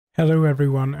Hello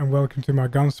everyone and welcome to my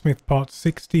Gunsmith part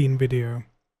 16 video.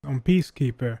 On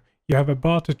Peacekeeper, you have a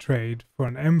barter trade for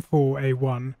an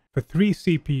M4A1 for 3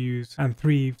 CPUs and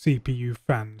 3 CPU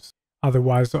fans.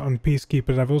 Otherwise on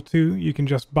Peacekeeper level 2, you can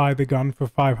just buy the gun for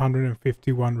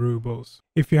 551 rubles.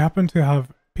 If you happen to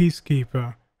have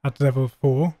Peacekeeper at level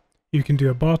 4, you can do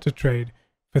a barter trade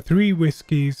for 3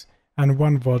 whiskies and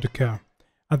 1 vodka.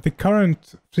 At the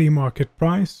current flea market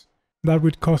price, that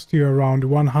would cost you around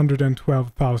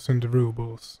 112,000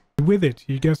 rubles. With it,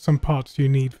 you get some parts you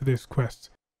need for this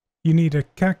quest. You need a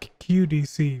CAC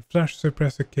QDC flash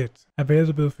suppressor kit,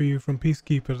 available for you from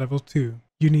Peacekeeper level 2.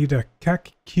 You need a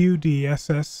CAC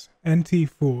QDSS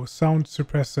NT4 sound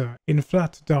suppressor in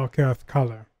flat dark earth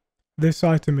color. This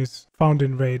item is found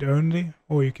in raid only,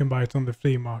 or you can buy it on the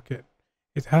flea market.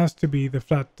 It has to be the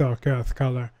flat dark earth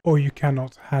color, or you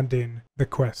cannot hand in the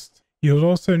quest. You'll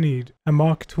also need a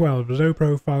Mark 12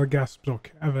 low-profile gas block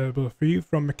available for you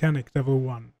from Mechanic level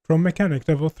 1. From Mechanic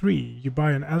level 3, you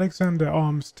buy an Alexander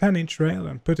Arms 10-inch rail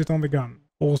and put it on the gun.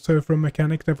 Also from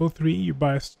Mechanic level 3, you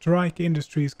buy a Strike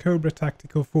Industries Cobra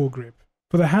Tactical foregrip.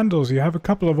 For the handles, you have a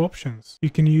couple of options. You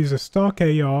can use a Stark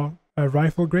AR a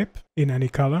rifle grip in any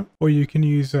color, or you can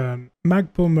use a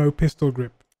Magpul Mo pistol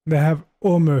grip. They have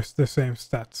almost the same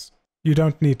stats. You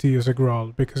don't need to use a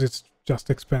Graal because it's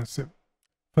just expensive.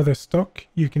 For the stock,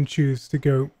 you can choose to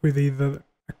go with either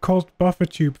a Colt buffer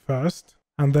tube first,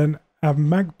 and then a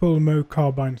Magpul Mo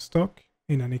carbine stock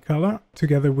in any color,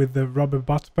 together with the rubber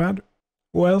butt pad,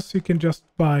 or else you can just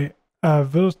buy a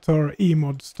Vultor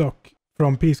E-mod stock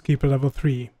from Peacekeeper level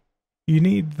 3. You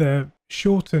need the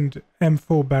shortened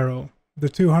M4 barrel, the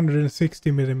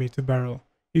 260mm barrel.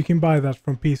 You can buy that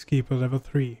from Peacekeeper level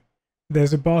 3.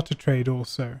 There's a barter trade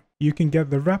also. You can get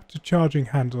the Raptor charging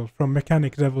handle from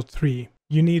Mechanic level 3.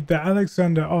 You need the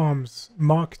Alexander Arms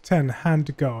Mark 10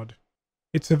 handguard.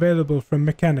 It's available from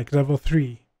Mechanic level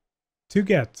 3. To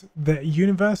get the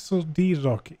Universal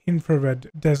D-Lock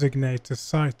infrared designator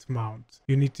sight mount,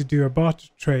 you need to do a barter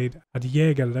trade at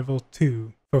Jaeger level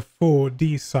 2 for 4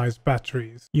 D-size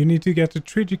batteries. You need to get a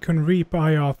Trigicon Reap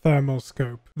IR thermal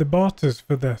scope. The barters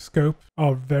for the scope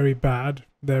are very bad.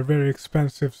 They're very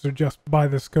expensive, so just buy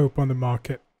the scope on the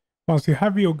market. Once you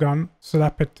have your gun,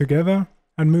 slap it together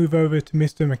and move over to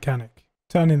Mr. Mechanic.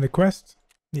 Turn in the quest.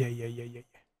 Yeah.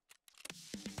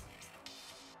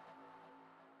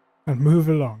 And move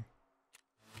along.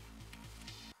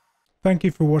 Thank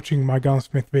you for watching my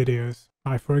Gunsmith videos.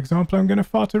 For example, I'm gonna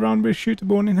fart around with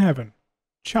Shooterborn in Heaven.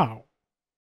 Ciao.